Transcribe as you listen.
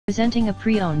Presenting a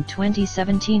pre-owned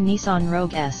 2017 Nissan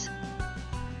Rogue S.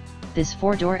 This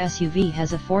four-door SUV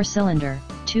has a four-cylinder,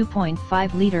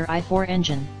 2.5-liter i4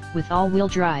 engine, with all-wheel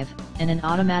drive, and an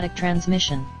automatic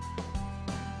transmission.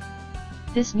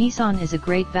 This Nissan is a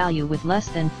great value with less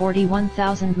than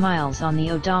 41,000 miles on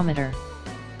the odometer.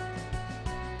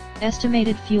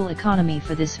 Estimated fuel economy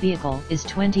for this vehicle is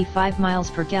 25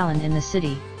 miles per gallon in the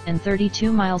city, and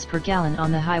 32 miles per gallon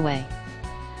on the highway.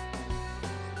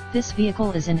 This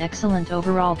vehicle is in excellent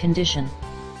overall condition.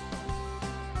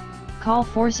 Call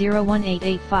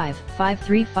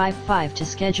 401-885-5355 to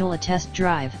schedule a test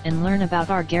drive and learn about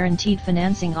our guaranteed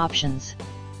financing options.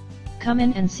 Come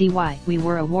in and see why we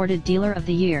were awarded Dealer of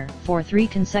the Year for 3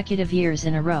 consecutive years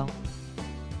in a row.